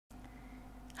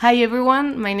Hi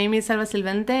everyone, my name is Alba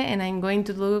Silvente and I'm going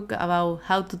to talk about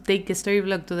how to take a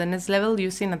Storyblok to the next level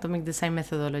using atomic design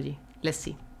methodology. Let's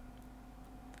see.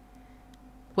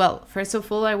 Well, first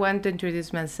of all, I want to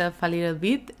introduce myself a little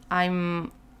bit.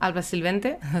 I'm Alba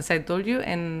Silvente, as I told you,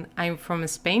 and I'm from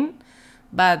Spain,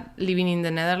 but living in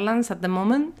the Netherlands at the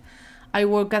moment. I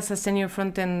work as a senior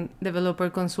front-end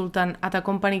developer consultant at a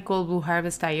company called Blue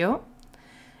Harvest.io.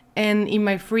 And in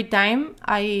my free time,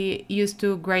 I used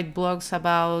to write blogs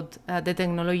about the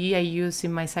technology I use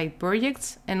in my side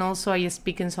projects. And also I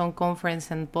speak in some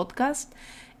conference and podcast.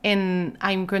 And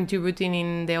I'm contributing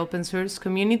in the open source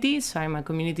community. So I'm a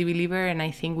community believer and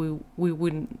I think we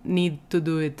would need to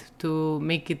do it to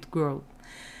make it grow.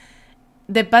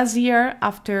 The past year,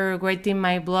 after writing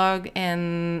my blog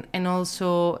and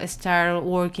also start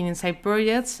working in side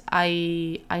projects,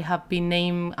 I have been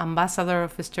named ambassador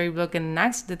of Storyblok and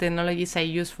Next, the technologies I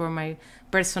use for my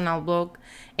personal blog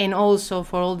and also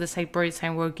for all the side projects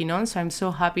I'm working on. So I'm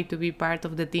so happy to be part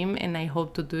of the team and I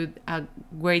hope to do a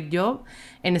great job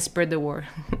and spread the word.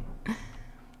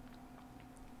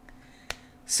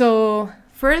 So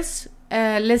first,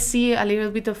 let's see a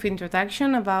little bit of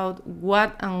introduction about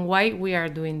what and why we are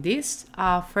doing this.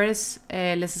 First,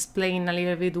 let's explain a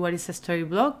little bit what is a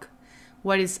Storyblok,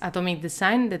 what is atomic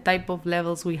design, the type of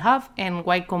levels we have, and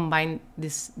why combine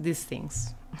these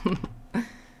things.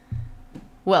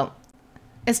 Well,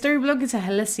 a Storyblok is a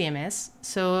headless CMS,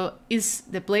 so it's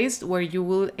the place where you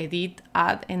will edit,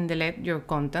 add, and delete your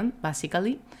content,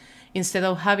 basically. Instead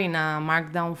of having a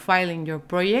markdown file in your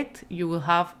project, you will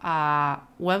have a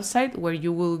website where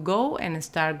you will go and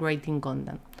start writing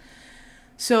content.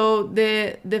 So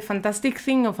the fantastic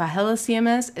thing of a headless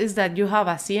CMS is that you have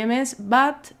a CMS,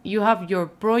 but you have your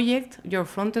project, your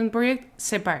front-end project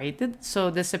separated. So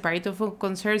the separator of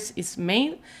concerns is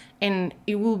made and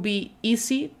it will be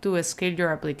easy to scale your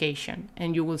application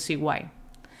and you will see why.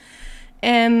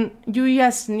 And you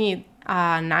just need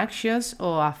an access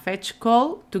or a fetch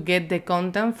call to get the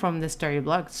content from the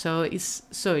Storyblok. So it's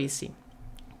so easy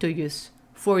to use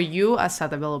for you as a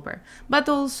developer, but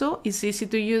also it's easy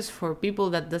to use for people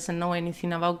that doesn't know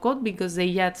anything about code because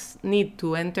they just need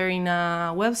to enter in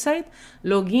a website,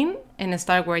 log in and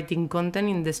start writing content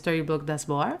in the Storyblok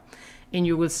dashboard, and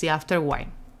you will see after why.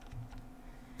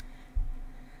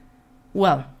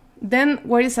 Well, then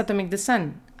what is atomic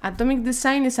design? Atomic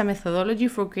design is a methodology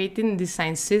for creating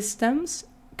design systems,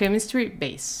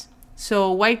 chemistry-based.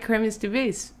 So why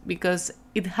chemistry-based? Because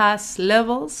it has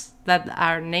levels that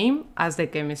are named as the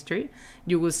chemistry.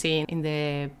 You will see in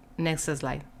the next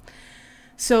slide.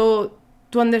 So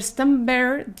to understand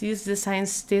better this design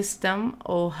system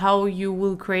or how you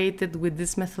will create it with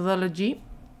this methodology,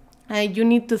 you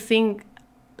need to think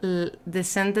the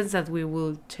sentence that we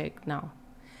will check now.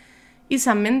 It's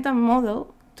a mental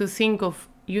model to think of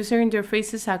user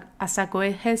interfaces as a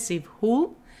cohesive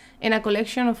whole and a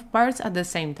collection of parts at the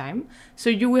same time. So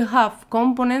you will have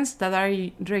components that are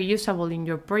reusable in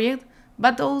your project,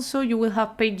 but also you will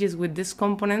have pages with these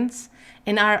components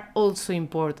and are also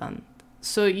important.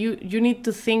 So you need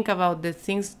to think about the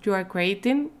things you are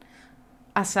creating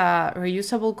as a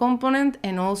reusable component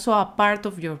and also a part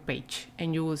of your page.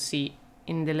 And you will see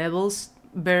in the levels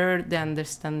better the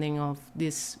understanding of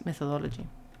this methodology.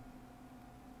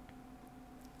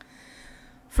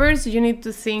 First, you need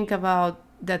to think about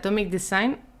the atomic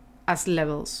design as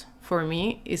levels. For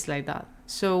me, it's like that.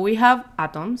 So we have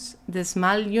atoms, the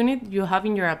small unit you have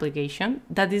in your application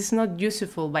that is not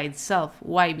useful by itself.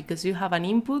 Why? Because you have an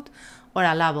input or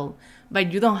a label,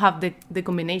 but you don't have the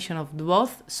combination of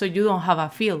both, so you don't have a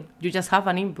field, you just have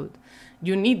an input.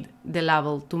 You need the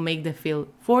label to make the field.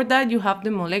 For that, you have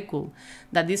the molecule,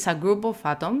 that is a group of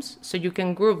atoms, so you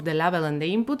can group the label and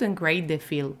the input and create the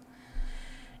field.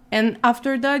 And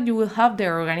after that, you will have the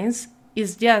organism.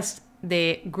 It's just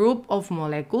the group of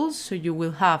molecules, so you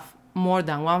will have more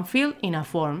than one field in a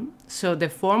form. So the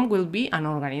form will be an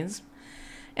organism.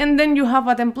 And then you have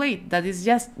a template that is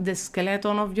just the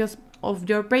skeleton of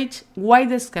your page. Why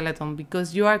the skeleton?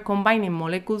 Because you are combining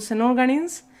molecules and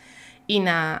organisms in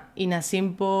a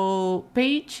simple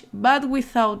page, but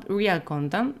without real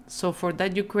content. So for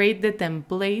that, you create the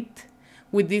template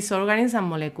with these organisms and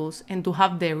molecules, and to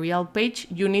have the real page,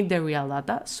 you need the real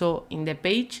data. So in the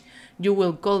page, you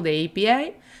will call the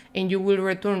API and you will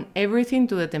return everything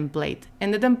to the template.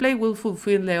 And the template will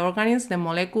fulfill the organisms, the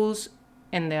molecules,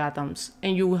 and the atoms.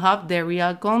 And you will have the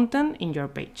real content in your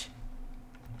page.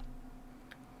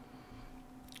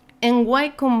 And why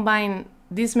combine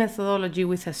this methodology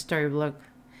with a Storyblok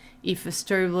if a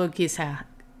Storyblok is a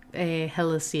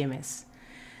headless CMS?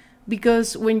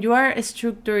 Because when you are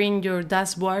structuring your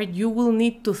dashboard, you will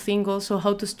need to think also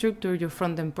how to structure your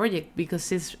front-end project,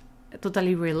 because it's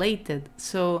totally related.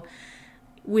 So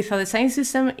with a design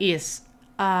system, is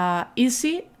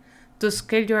easy to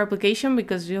scale your application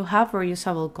because you have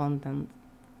reusable content.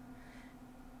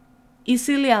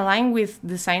 Easily aligned with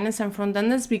designers and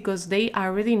front-enders because they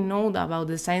already know about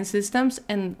design systems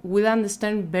and will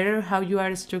understand better how you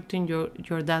are structuring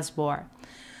your dashboard.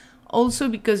 Also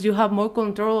because you have more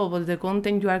control over the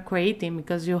content you are creating,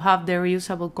 because you have the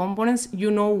reusable components, you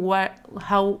know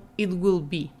how it will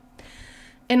be.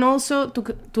 And also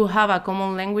to have a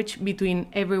common language between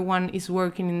everyone is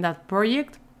working in that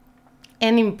project,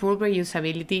 and improve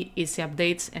reusability, easy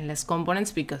updates, and less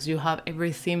components, because you have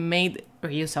everything made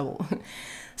reusable.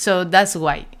 So that's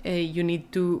why you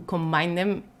need to combine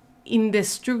them in the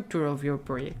structure of your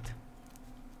project.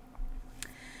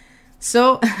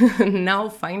 So now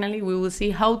finally we will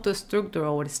see how to structure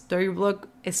our Storyblok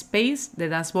space, the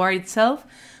dashboard itself,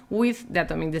 with the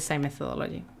atomic design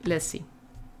methodology. Let's see.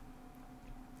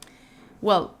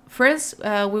 Well, first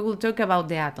we will talk about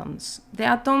the atoms. The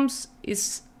atoms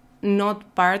is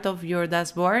not part of your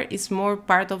dashboard, it's more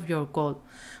part of your code.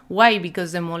 Why?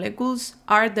 Because the molecules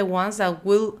are the ones that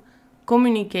will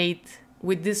communicate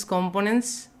with these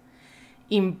components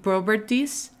in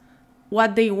properties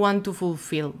what they want to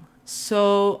fulfill.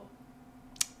 So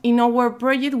in our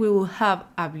project, we will have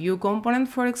a view component,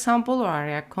 for example, or a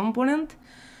React component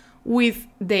with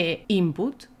the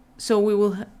input. So we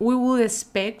will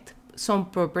expect some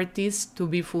properties to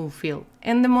be fulfilled,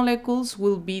 and the molecules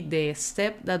will be the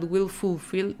step that will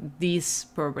fulfill these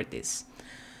properties.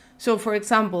 So for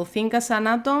example, think as an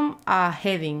atom, a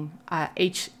heading, a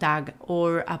H tag,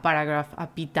 or a paragraph, a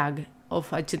P tag of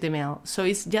HTML. So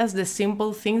it's just the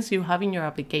simple things you have in your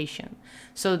application.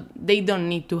 So they don't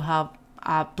need to have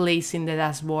a place in the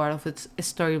dashboard of its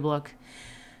Storyblok.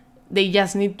 They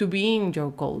just need to be in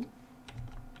your code.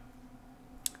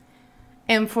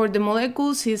 And for the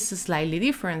molecules, it's slightly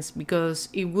different because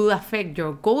it will affect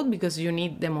your code, because you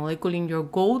need the molecule in your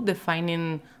code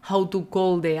defining how to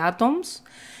call the atoms.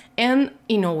 And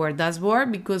in our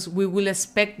dashboard, because we will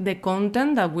expect the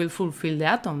content that will fulfill the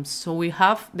atoms. So we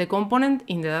have the component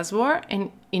in the dashboard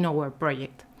and in our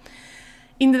project.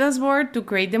 In the dashboard, to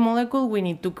create the molecule, we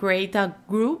need to create a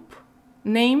group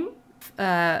name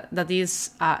that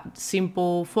is a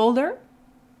simple folder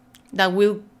that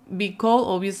will be called,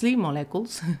 obviously,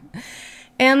 molecules.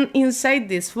 And inside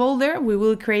this folder, we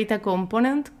will create a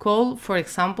component called, for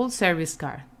example, service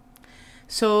card.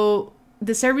 So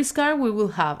the service card, we will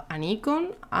have an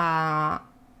icon,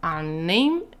 a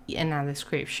name, and a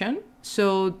description.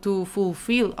 So to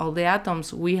fulfill all the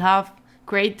atoms we have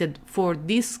created for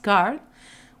this card,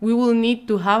 we will need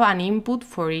to have an input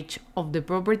for each of the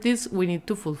properties we need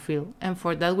to fulfill. And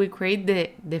for that, we create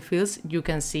the fields you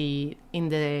can see in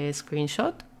the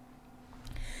screenshot.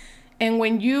 And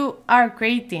when you are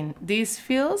creating these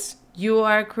fields, you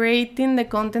are creating the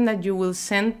content that you will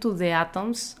send to the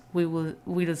atoms we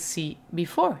will see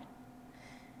before.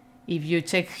 If you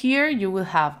check here, you will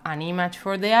have an image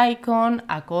for the icon,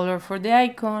 a color for the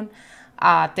icon,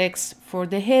 a text for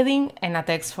the heading, and a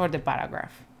text for the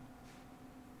paragraph.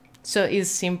 So it's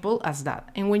simple as that.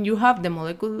 And when you have the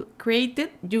molecule created,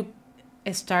 you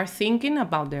start thinking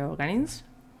about the organisms.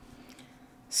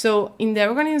 So in the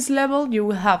organisms level, you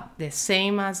will have the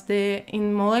same as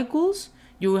in molecules.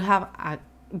 You will have a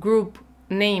group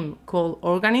name called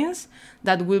organisms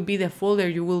that will be the folder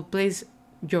you will place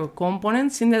your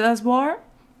components in the dashboard.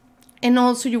 And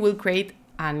also you will create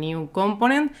a new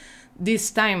component.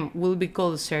 This time will be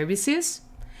called services,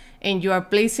 and you are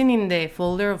placing in the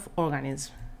folder of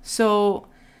organisms. So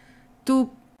to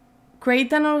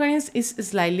create an organism is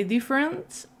slightly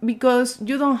different because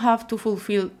you don't have to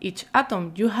fulfill each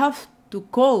atom. You have to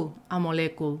call a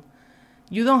molecule.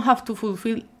 You don't have to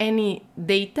fulfill any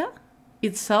data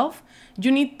itself.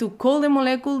 You need to call the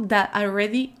molecule that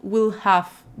already will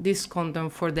have this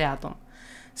content for the atom.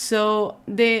 So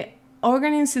the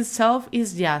organism itself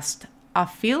is just a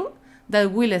field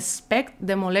that will expect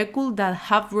the molecule that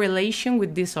have relation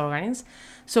with this organism.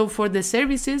 So for the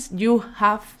services, you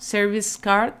have service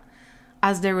card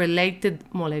as the related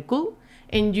molecule,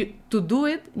 and to do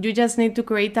it, you just need to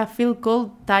create a field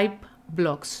called type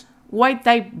blocks. Why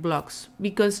type blocks?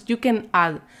 Because you can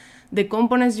add the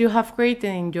components you have created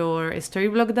in your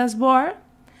Storyblok dashboard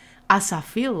as a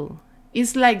field.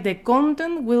 It's like the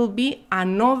content will be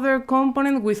another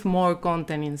component with more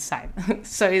content inside.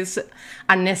 So it's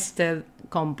a nested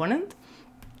component.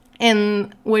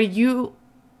 And where you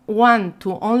want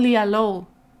to only allow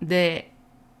the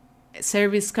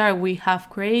service card we have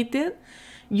created,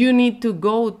 you need to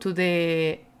go to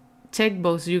the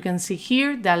checkbox you can see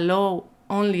here that allow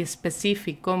only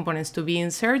specific components to be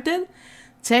inserted,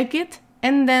 check it,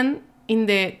 and then in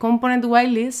the component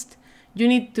whitelist, you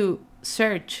need to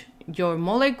search your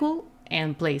molecule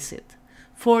and place it.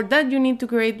 For that, you need to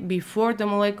create before the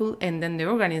molecule and then the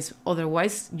organism.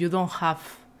 Otherwise, you don't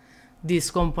have this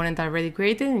component already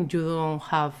created and you don't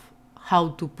have how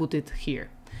to put it here.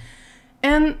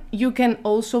 And you can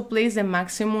also place the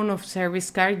maximum of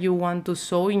service card you want to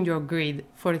show in your grid.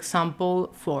 For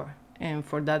example, 4. And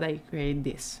for that, I create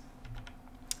this.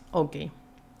 Okay.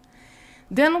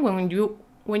 Then when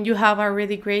you have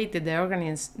already created the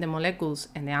organisms, the molecules,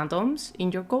 and the atoms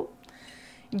in your code,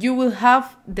 you will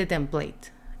have the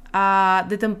template.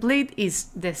 The template is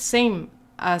the same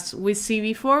as we see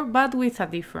before, but with a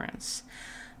difference.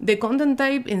 The content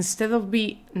type, instead of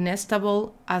be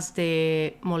nestable as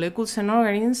the molecules and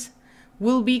organisms,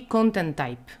 will be content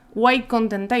type. Why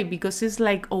content type? Because it's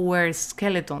like our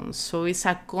skeletons, so it's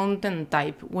a content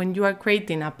type. When you are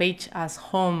creating a page as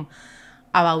home,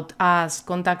 about us,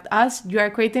 contact us, you are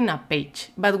creating a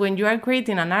page. But when you are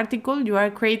creating an article, you are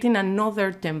creating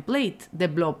another template, the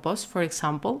blog post, for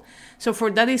example. So for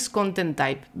that is content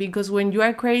type, because when you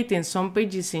are creating some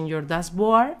pages in your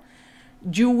dashboard,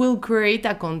 you will create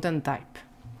a content type.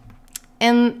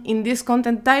 And in this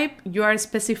content type, you are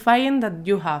specifying that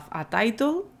you have a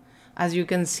title, as you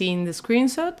can see in the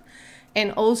screenshot,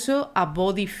 and also a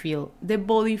body field. The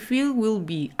body field will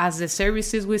be as the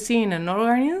services we see in an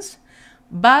organism,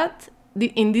 but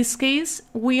in this case,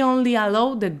 we only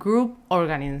allow the group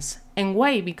organisms. And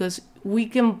why? Because we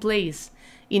can place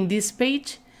in this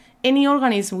page any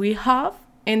organism we have,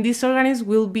 and this organism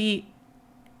will be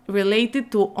related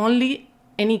to only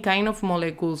any kind of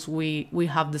molecules we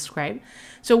have described.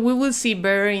 So we will see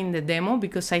better in the demo,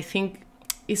 because I think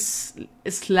it's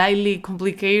slightly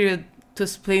complicated to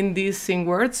explain this in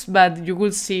words, but you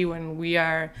will see when we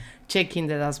are checking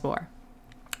the dashboard,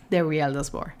 the real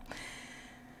dashboard.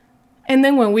 And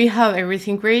then when we have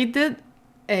everything created,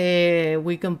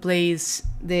 we can place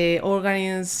the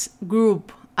organisms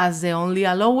group as the only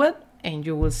allowed, and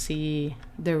you will see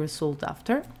the result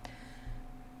after.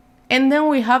 And then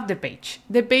we have the page.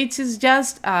 The page is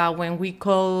just when we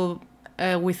call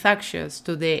with actions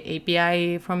to the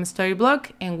API from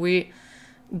Storyblok, and we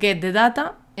get the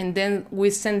data, and then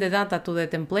we send the data to the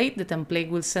template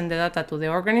will send the data to the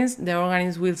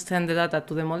organism will send the data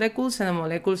to the molecules, and the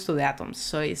molecules to the atoms.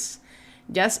 So it's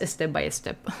just step by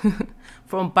step,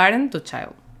 from parent to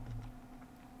child.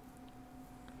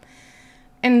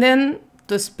 And then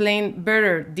to explain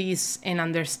better this and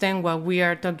understand what we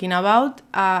are talking about,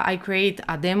 I create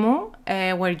a demo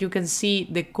where you can see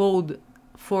the code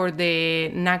for the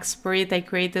next project I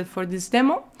created for this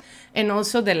demo, and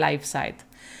also the live site.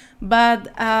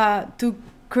 But to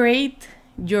create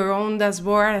your own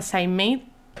dashboard as I made,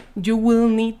 you will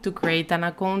need to create an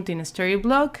account in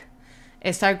Storyblok,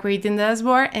 start creating the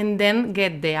dashboard, and then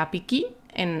get the API key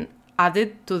and add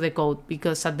it to the code,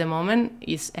 because at the moment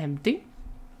it's empty.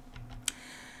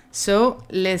 So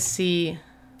let's see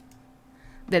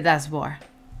the dashboard.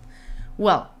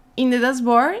 Well, in the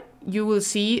dashboard, you will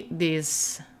see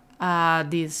these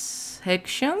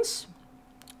sections.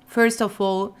 First of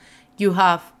all, you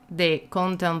have the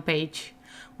content page,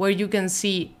 where you can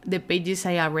see the pages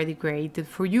I already created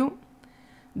for you.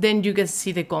 Then you can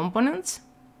see the components.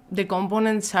 The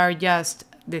components are just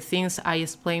the things I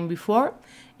explained before,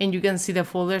 and you can see the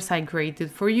folders I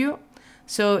created for you.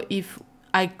 So if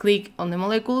I click on the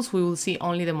molecules, we will see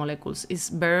only the molecules. It's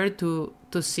better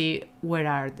to see where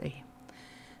are they.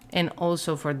 And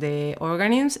also for the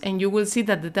organisms, and you will see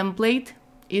that the template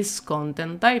is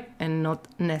content type and not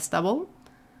nestable.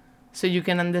 So you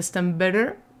can understand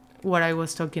better what I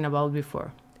was talking about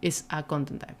before. It's a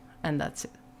content type, and that's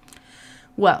it.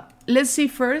 Well, let's see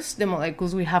first the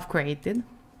molecules we have created.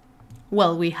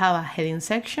 Well, we have a heading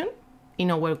section.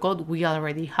 In our code, we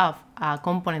already have a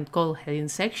component called heading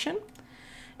section,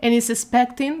 and it's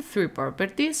expecting 3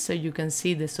 properties. So you can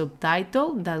see the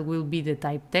subtitle, that will be the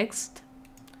type text.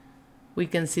 We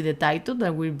can see the title,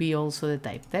 that will be also the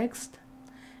type text,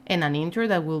 and an intro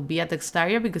that will be a text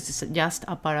area, because it's just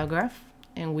a paragraph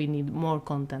and we need more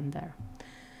content there.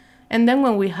 And then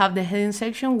when we have the heading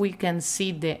section, we can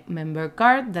see the member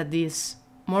card, that is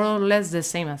more or less the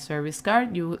same as service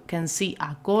card. You can see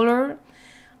a color.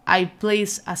 I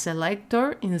place a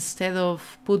selector instead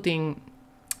of putting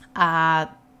a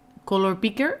color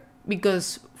picker,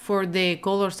 because for the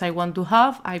colors I want to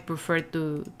have, I prefer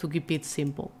to keep it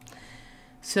simple.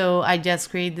 So I just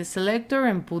create the selector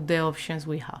and put the options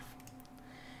we have.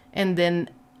 And then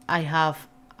I have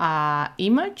an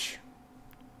image.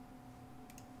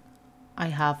 I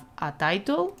have a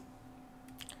title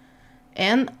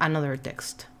and another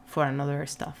text for another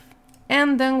stuff.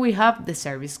 And then we have the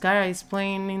service card I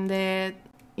explained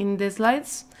in the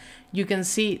slides. You can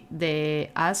see the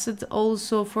asset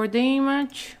also for the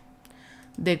image,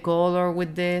 the color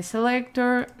with the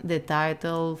selector, the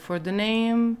title for the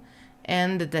name,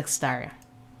 and the text area.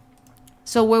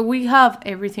 So when we have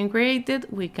everything created,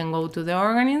 we can go to the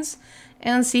organisms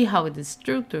and see how it is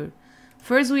structured.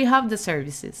 First, we have the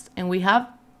services, and we have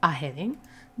a heading.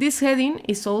 This heading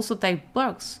is also type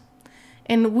blocks,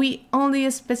 and we only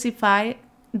specify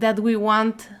that we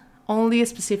want only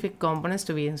specific components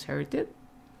to be inserted.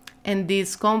 And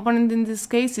this component in this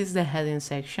case is the heading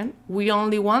section. We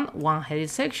only want one heading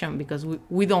section because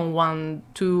we don't want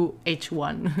two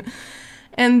H1.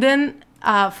 And then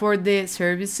for the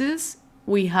services,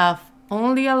 we have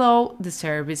only allow the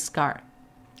service card.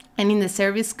 And in the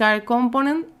service card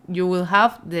component, you will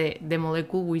have the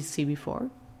molecule we see before.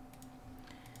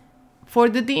 For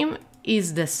the team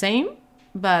is the same,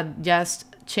 but just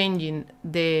changing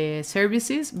the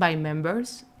services by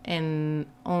members and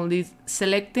only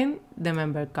selecting the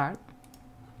member card.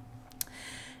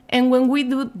 And when we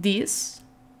do this,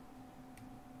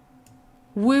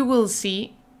 we will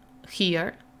see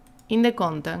here in the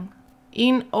content,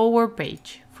 in our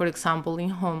page, for example, in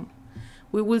home,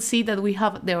 we will see that we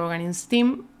have the organism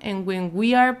team, and when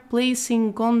we are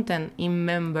placing content in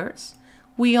members,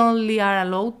 we only are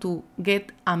allowed to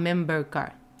get a member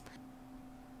card.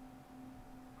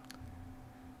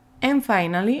 And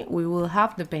finally, we will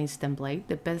have the page template.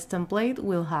 The page template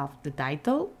will have the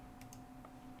title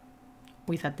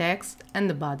with a text and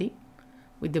the body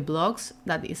with the blocks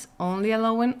that is only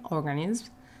allowing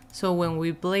organisms. So when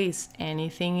we place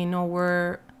anything in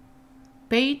our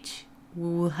page, we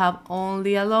will have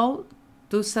only allowed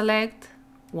to select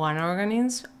one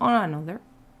organism or another.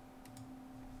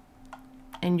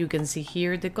 And you can see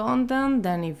here the content.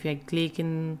 Then if I click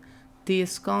in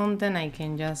this content, I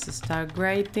can just start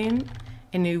writing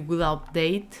and it will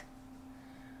update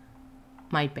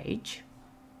my page.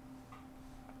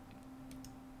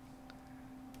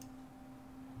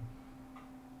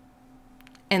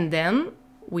 And then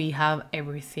we have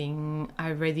everything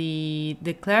already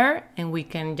declared, and we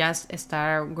can just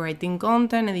start writing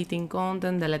content, editing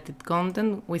content, deleted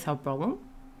content without problem.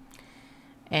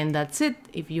 And that's it.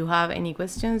 If you have any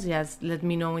questions, just let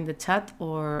me know in the chat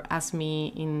or ask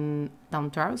me in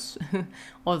Downtrust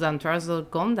or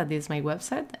downtrust.com, that is my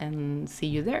website, and see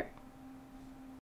you there.